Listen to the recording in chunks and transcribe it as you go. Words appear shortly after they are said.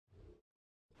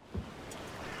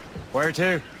Where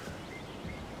to?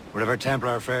 Wherever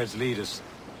Templar affairs lead us.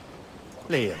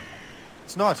 Liam,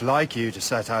 it's not like you to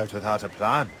set out without a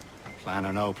plan. Plan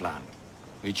or no plan.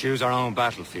 We choose our own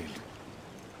battlefield.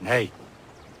 And hey,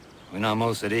 we know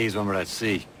most of these when we're at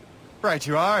sea. Right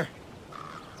you are.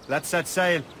 Let's set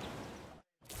sail.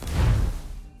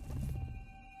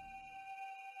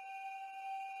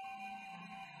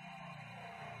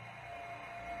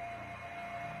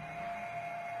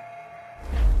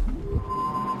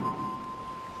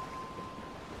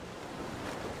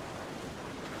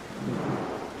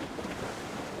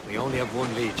 We only have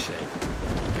one lead, Shay.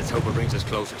 Let's hope it brings us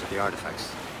closer to the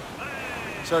artifacts.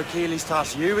 Sir Keely's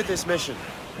tasked you with this mission.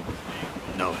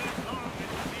 No.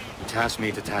 He tasked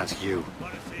me to task you.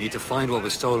 You need to find what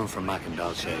was stolen from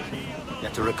Mackandal, Shay. You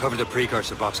have to recover the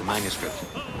precursor box of manuscript.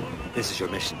 This is your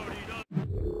mission.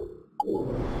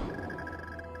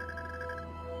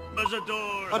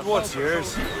 And what's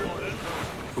yours?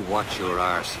 To watch your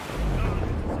arse.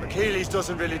 Achilles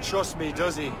doesn't really trust me,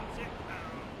 does he?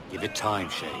 Give it time,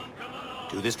 Shay.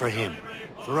 Do this for him.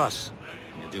 For us.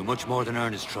 And you'll do much more than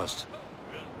earn his trust.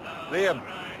 Liam,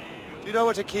 do you know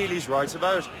what Achilles writes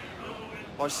about?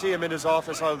 I see him in his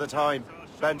office all the time,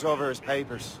 bent over his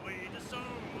papers.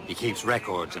 He keeps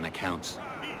records and accounts.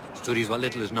 Studies what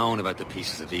little is known about the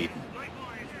pieces of Eden.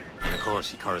 And of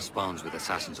course, he corresponds with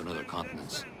assassins on other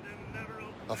continents.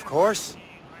 Of course.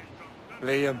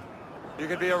 Liam, you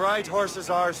can be a right horse's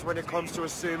arse when it comes to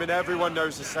assuming everyone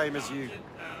knows the same as you.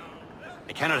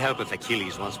 I cannot help if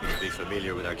Achilles wants me to be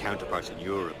familiar with our counterparts in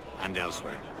Europe and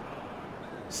elsewhere.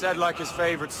 Said like his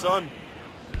favorite son.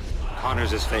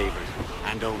 Connor's his favorite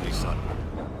and only son.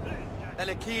 And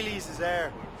Achilles is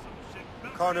heir.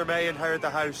 Connor may inherit the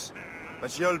house,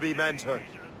 but you'll be mentor.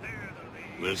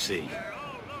 We'll see.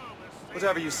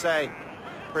 Whatever you say,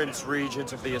 Prince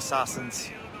Regent of the Assassins.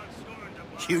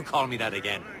 You call me that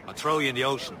again, I'll throw you in the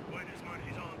ocean.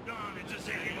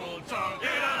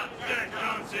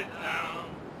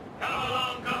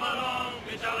 Come along,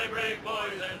 we jolly brave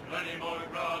boys, there's plenty more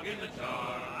grog in the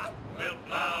jar. We'll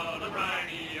plow the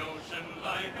briny ocean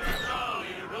like a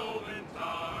jolly roving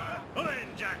tar.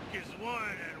 When Jack is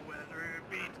worn and weather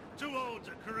beat, too old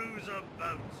to cruise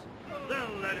about,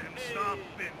 they'll let him stop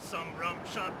in some rum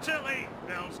shop till 8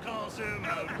 bells calls him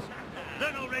out.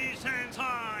 Then he'll raise hands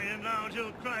high and loud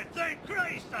he'll cry, thank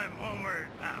Christ I'm homeward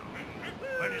bound.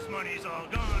 When his money's all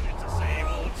gone, it's the same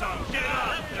old song. Get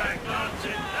up, Jack, don't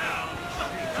sit down.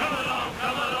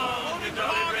 Come along, you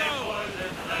jolly brave boys,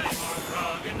 there's plenty more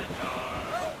grog in the jar.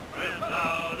 We'll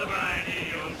plow the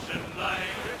briny ocean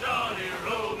like a jolly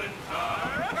roving tar.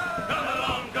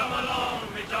 Come along,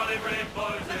 me jolly brave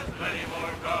boys, there's plenty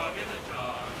more grog in the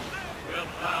jar. We'll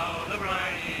plow the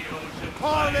briny ocean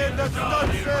Call in the like a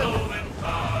jolly stunsail! roving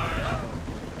tar.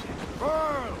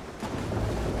 Burl!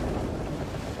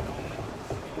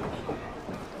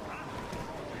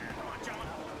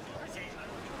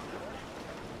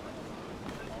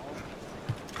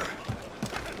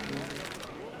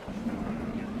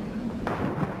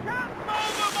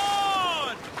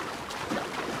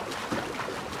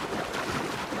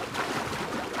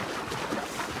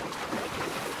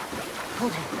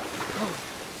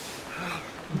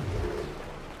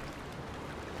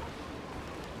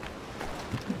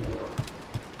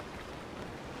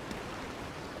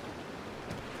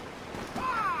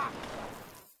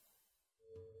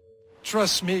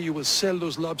 Trust me, you will sell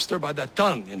those lobster by the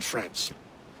ton in France.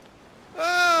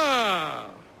 Ah,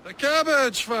 the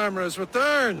cabbage farmers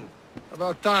return.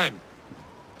 About time.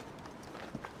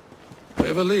 We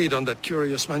have a lead on that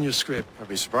curious manuscript. I'd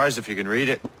be surprised if you can read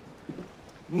it.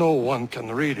 No one can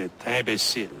read it,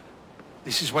 imbecile.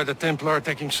 This is why the Templar are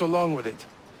taking so long with it.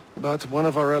 But one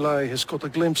of our allies has caught a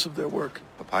glimpse of their work.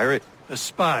 A pirate? A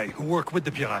spy who worked with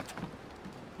the pirate.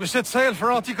 We set sail for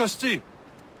Anticosti.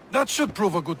 That should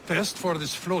prove a good test for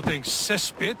this floating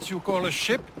cesspit you call a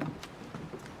ship.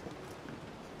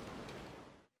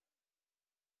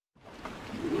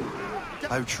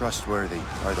 How trustworthy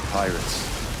are the pirates?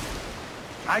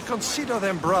 I consider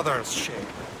them brothers, Shay.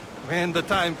 When the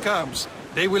time comes,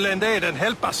 they will lend aid and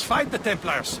help us fight the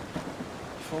Templars.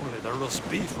 If only the roast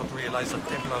beef would realize the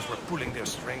Templars were pulling their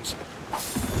strings.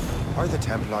 Are the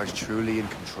Templars truly in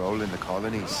control in the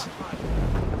colonies?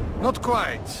 Not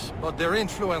quite, but their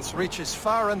influence reaches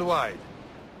far and wide.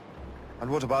 And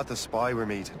what about the spy we're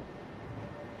meeting?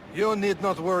 You need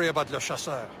not worry about Le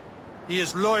Chasseur. He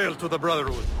is loyal to the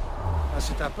Brotherhood.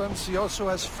 As it happens, he also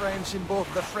has friends in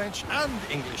both the French and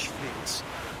English fleets.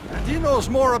 And he knows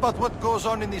more about what goes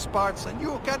on in these parts than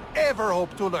you can ever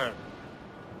hope to learn.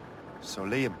 So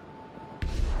Liam,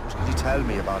 what can you tell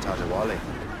me about Adewale?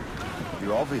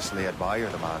 You obviously admire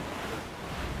the man.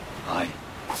 Aye.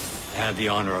 I had the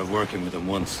honor of working with him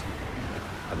once.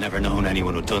 I've never known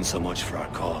anyone who'd done so much for our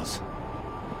cause.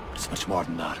 But it's much more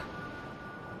than that.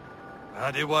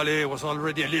 Adewale was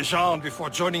already a legend before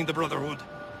joining the Brotherhood.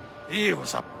 He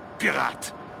was a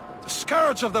pirate. The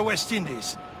scourge of the West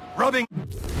Indies. Robbing...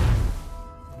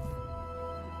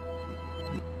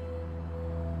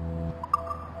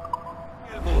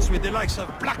 elbows with the likes of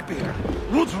Blackbeard,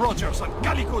 Woods Rogers, and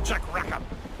Calico Jack Rackham.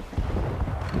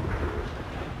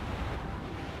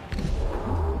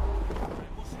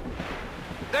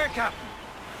 There, Captain.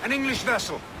 An English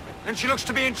vessel. And she looks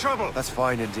to be in trouble. That's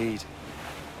fine indeed.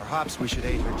 Perhaps we should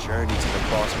aid her journey to the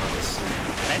bottom of the sea.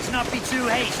 Let's not be too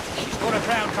hasty. She's going to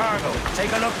crown cargo.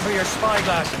 Take a look through your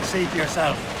spyglass and see for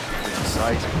yourself. It's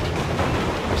exciting.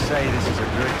 I say this is a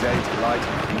good day to light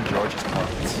on King George's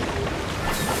pockets.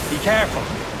 Be careful.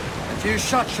 A few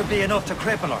shots should be enough to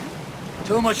cripple her.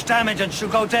 Too much damage and she'll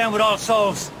go down with all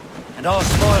souls. And all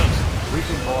spoils. We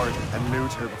can board and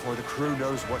loot her before the crew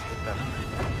knows what hit them.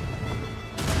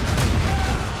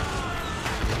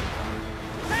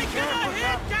 Taking a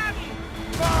hit, Daddy!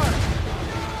 Fire!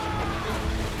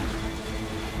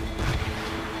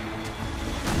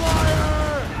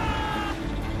 Fire!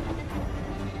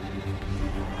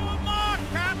 Come on,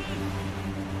 Captain!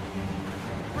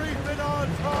 Brief it on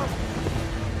top!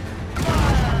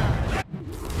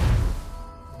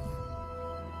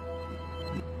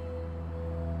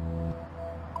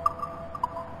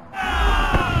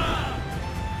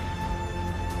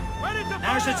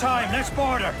 Now's the time. Let's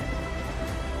board her.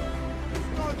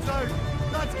 Guns out!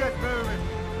 Let's get moving!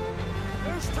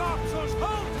 Who's topsails?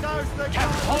 Hold! Now's the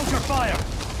Captain, hold your fire.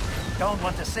 Don't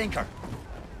want to sink her.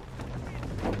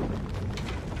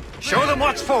 Show them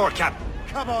what's for, Captain.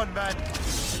 Come on, men!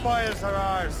 Spoils are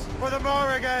ours! For the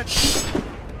Morrigan!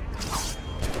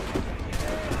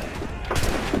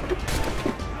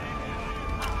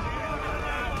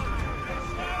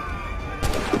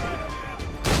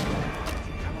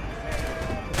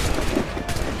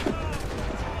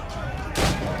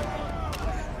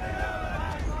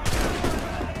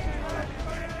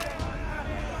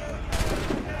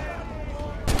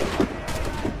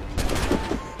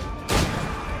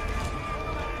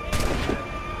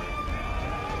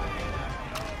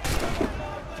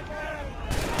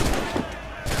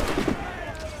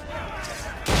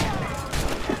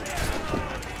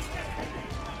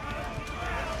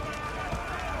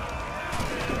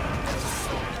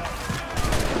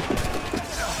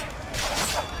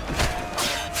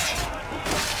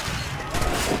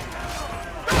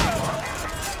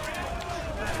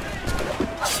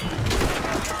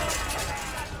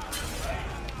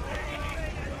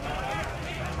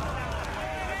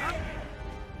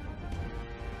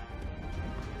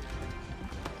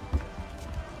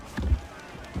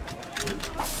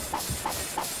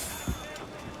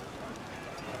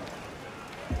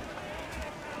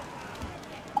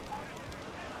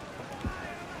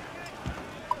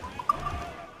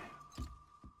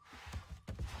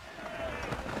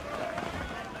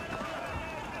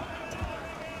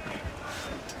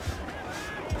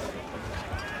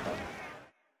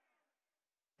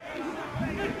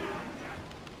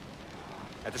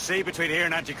 The sea between here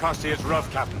and Anticosti is rough,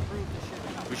 Captain.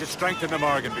 We should strengthen the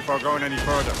Morgan before going any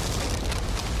further.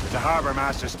 There's a harbour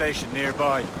master stationed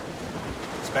nearby.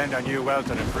 Spend our new wealth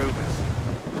on improvements.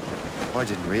 I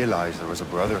didn't realize there was a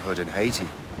brotherhood in Haiti.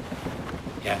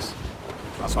 Yes.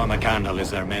 Francois McCandle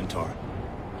is their mentor.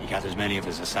 He gathers many of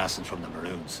his assassins from the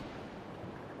Maroons.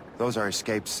 Those are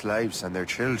escaped slaves and their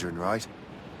children, right?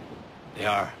 They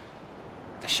are.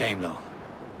 It's a shame, though.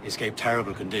 They escaped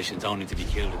terrible conditions only to be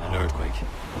killed in an earthquake.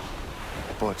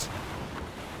 But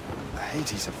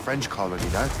Haiti's a French colony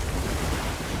now.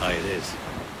 Aye, it is.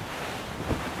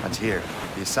 And here,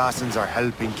 the assassins are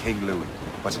helping King Louis.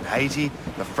 But in Haiti,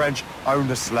 the French own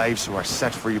the slaves who are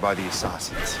set free by the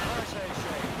assassins.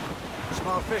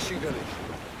 Small fishing village.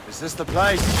 Is this the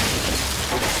place?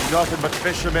 Nothing but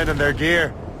fishermen and their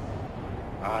gear.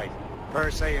 Aye. Per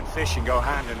se and fishing go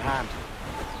hand in hand.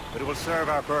 But it will serve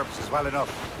our purposes well enough.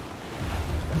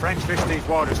 The French fish these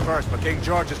waters first, but King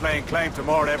George is laying claim to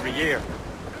more every year.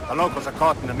 The locals are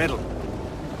caught in the middle.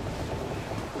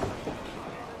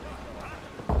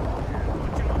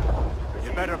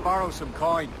 You better borrow some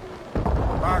coin.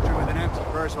 Bartering with an empty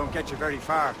purse won't get you very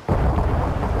far.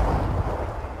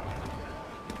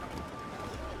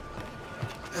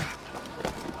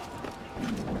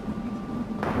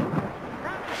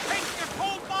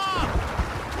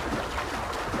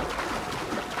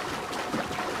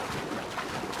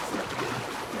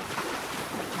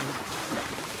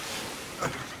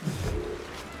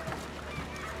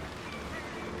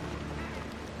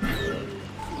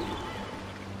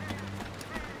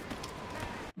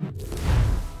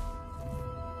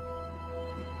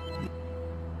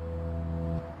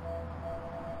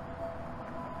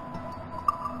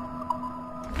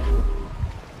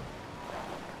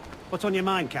 What's on your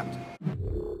mind, Captain?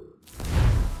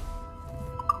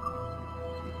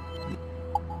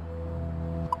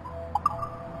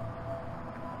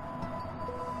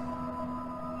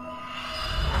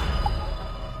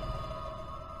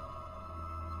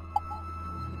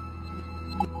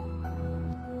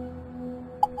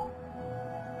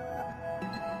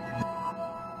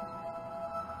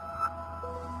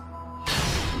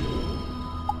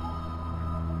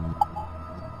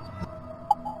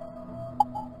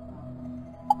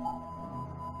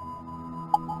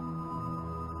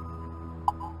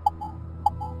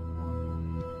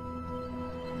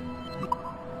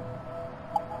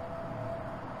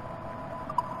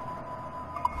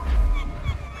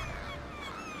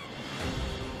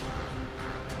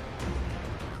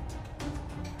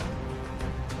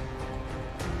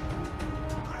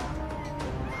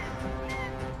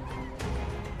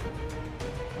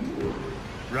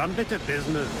 Rum bit of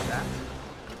business, that.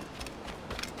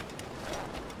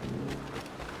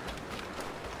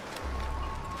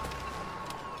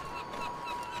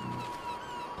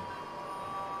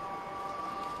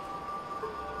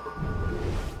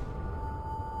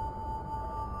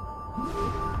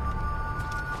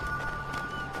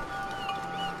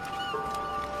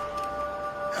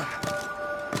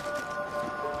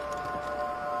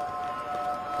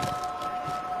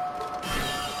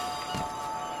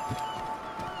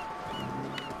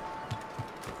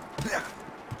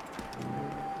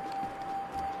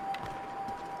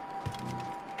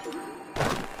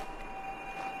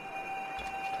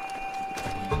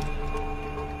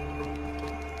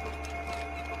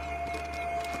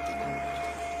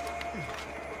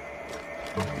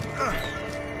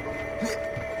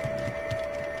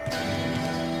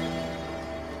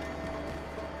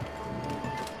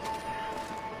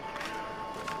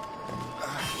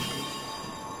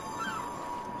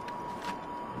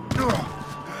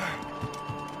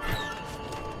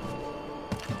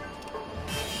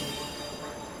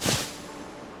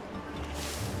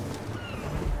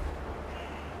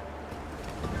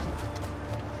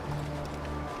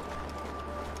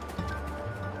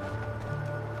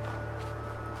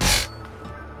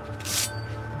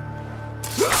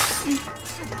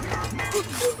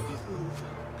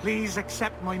 Please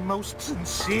accept my most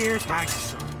sincere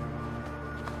thanks.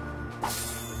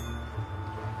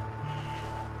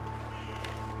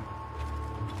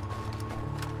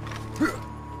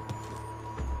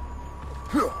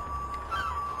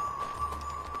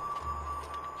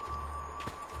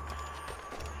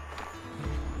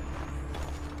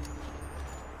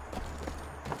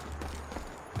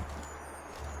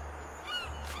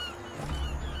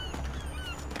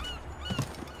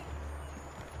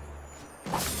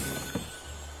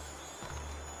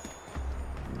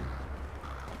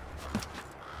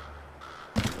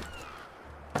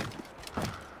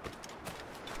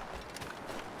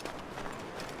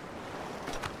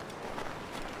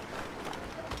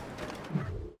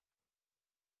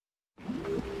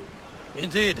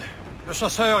 Indeed. Le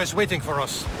Chasseur is waiting for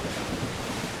us.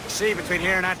 The sea between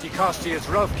here and Anticosti is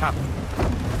rough, Captain.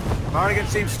 Morrigan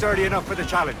seems sturdy enough for the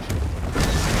challenge.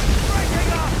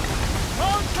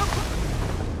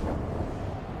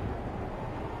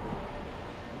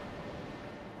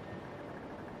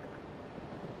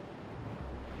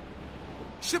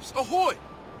 Ships ahoy!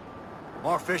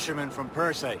 More fishermen from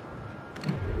Persay.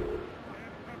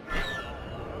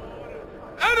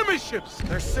 Enemy ships!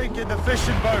 They're sinking the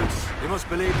fishing boats! They must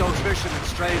believe those fishermen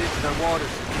strayed into their waters.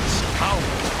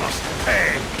 Scoundrels must pay!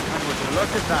 And would you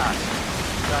look at that?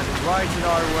 Standing right in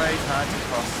our way to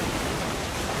Anticosti.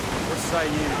 What say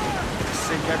you?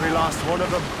 Sink every last one of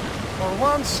them? For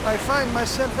once, I find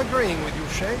myself agreeing with you,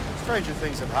 Shay. Stranger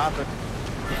things have happened.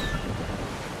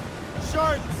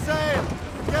 Short sail!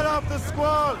 Get off the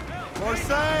squall! More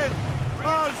sail!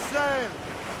 All sail!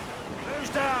 Who's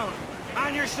down?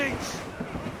 Man your seats!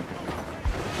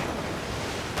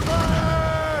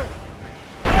 Fire!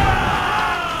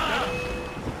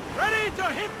 Ready to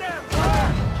hit them!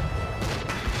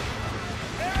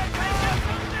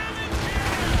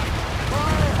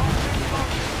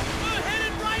 We're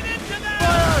headed right into them!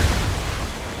 Fire!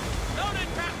 Noted,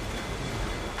 Captain!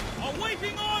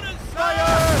 Awaiting orders, sir!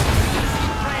 Fire!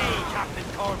 Hey, Captain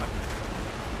Cormac!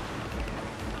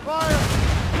 Fire!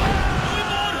 We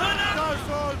board her now! No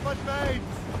soul but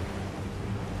maids!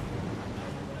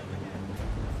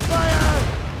 Fire!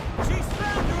 She's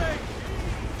foundering!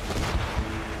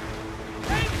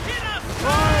 They've hit us!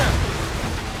 Fire!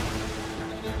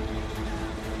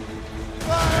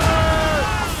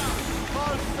 Fire!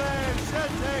 All sail!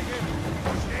 Shed taken!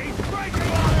 She's breaking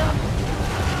fire!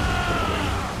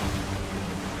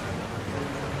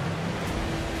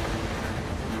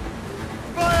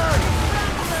 Fire!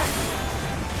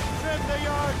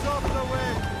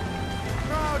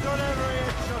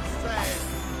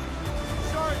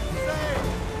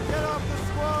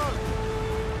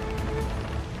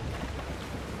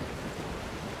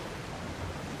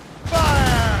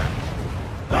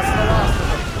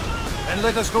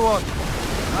 Then let us go on.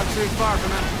 Not too far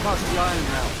from Anticosti Island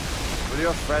now. Will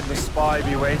your friend the spy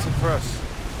be waiting for us?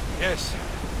 Yes.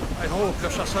 I hope Le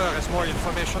Chasseur has more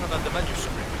information about the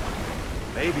manuscript.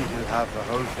 Maybe he'll have the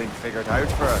whole thing figured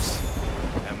out for us.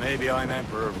 And maybe I'm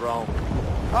Emperor of Rome.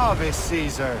 Ave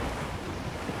Caesar!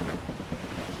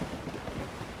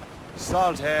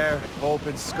 Salt air,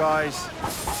 open skies,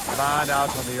 a man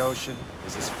out on the ocean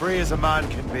is as free as a man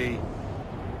can be.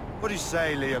 What do you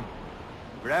say, Liam?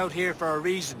 We're out here for a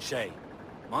reason, Shay.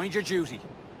 Mind your duty.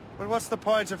 Well, what's the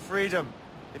point of freedom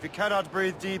if you cannot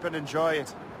breathe deep and enjoy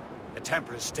it? The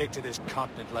Templars stick to this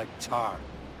continent like tar.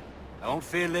 I won't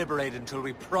feel liberated until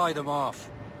we pry them off.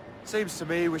 Seems to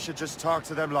me we should just talk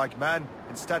to them like men,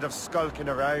 instead of skulking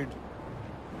around.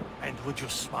 And would you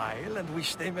smile and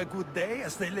wish them a good day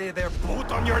as they lay their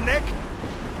boot on your neck?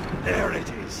 There it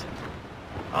is.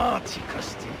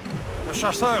 Anticosti. The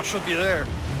Chasseur should be there.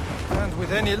 And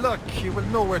with any luck, he will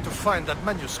know where to find that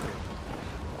manuscript.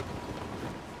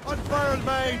 Unfurled,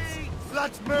 mates!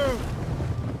 Let's move!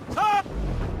 Top!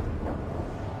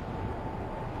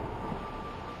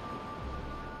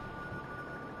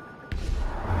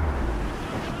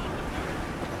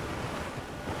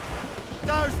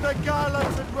 Douse the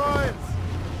gallants and royals!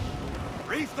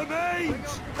 Reef the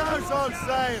mains! Douse all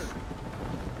sail!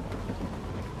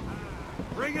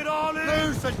 Bring it all in!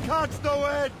 Loose and catch the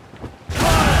wind!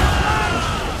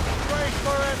 Brace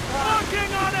for impact!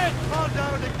 Working on it! Pull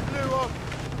down and clew up!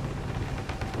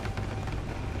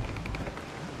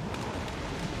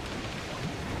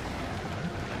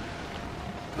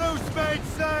 Loose main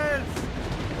sails!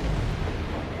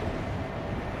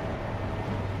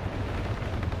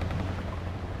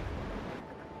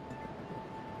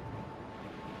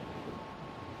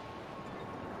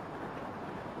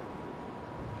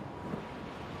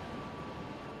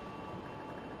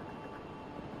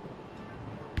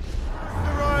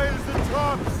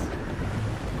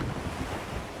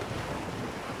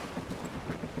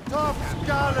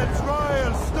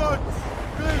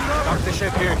 Dock the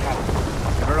ship here, Captain.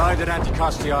 We've arrived at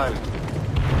Anticosti Island.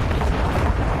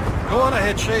 Go on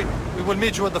ahead, Shay. We will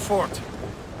meet you at the fort.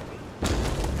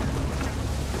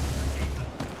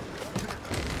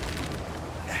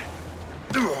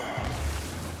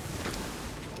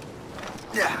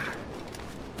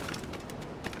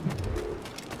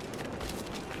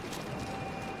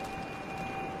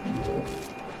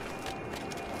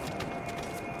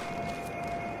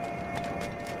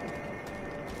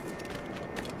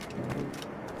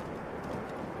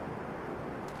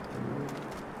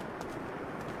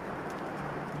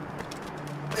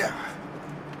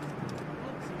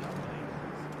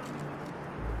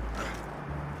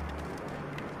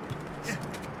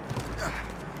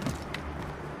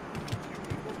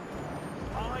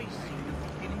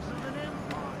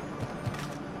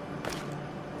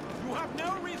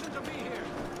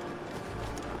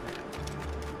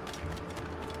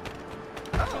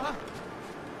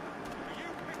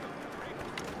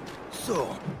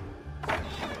 So,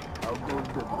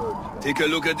 take a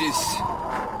look at this.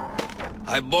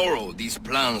 I borrowed these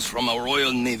plans from a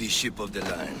Royal Navy ship of the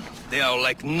line. They are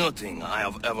like nothing I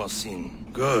have ever seen.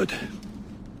 Good.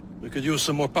 We could use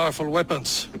some more powerful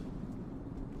weapons.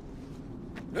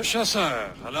 Le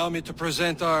Chasseur, allow me to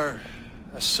present our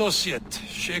associate,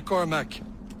 Shay Cormac.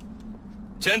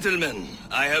 Gentlemen,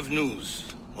 I have news.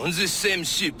 On this same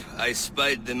ship, I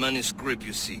spied the manuscript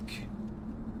you seek.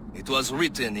 It was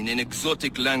written in an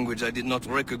exotic language I did not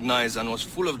recognize and was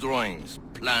full of drawings,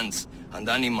 plants, and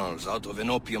animals out of an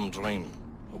opium dream.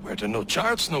 Were there no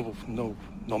charts, no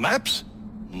maps?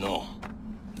 No.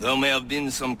 There may have been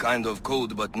some kind of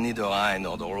code, but neither I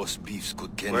nor the roast beefs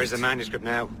could ken Where's it. the manuscript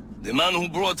now? The man who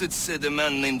brought it said a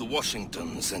man named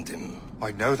Washington sent him.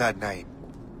 I know that name.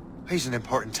 He's an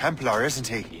important Templar, isn't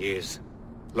he? He is.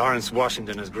 Lawrence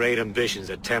Washington has great ambitions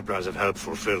that Templars have helped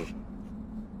fulfill.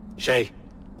 Shay,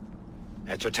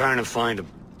 let's return and find him.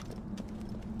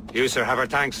 You, sir, have our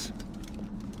thanks.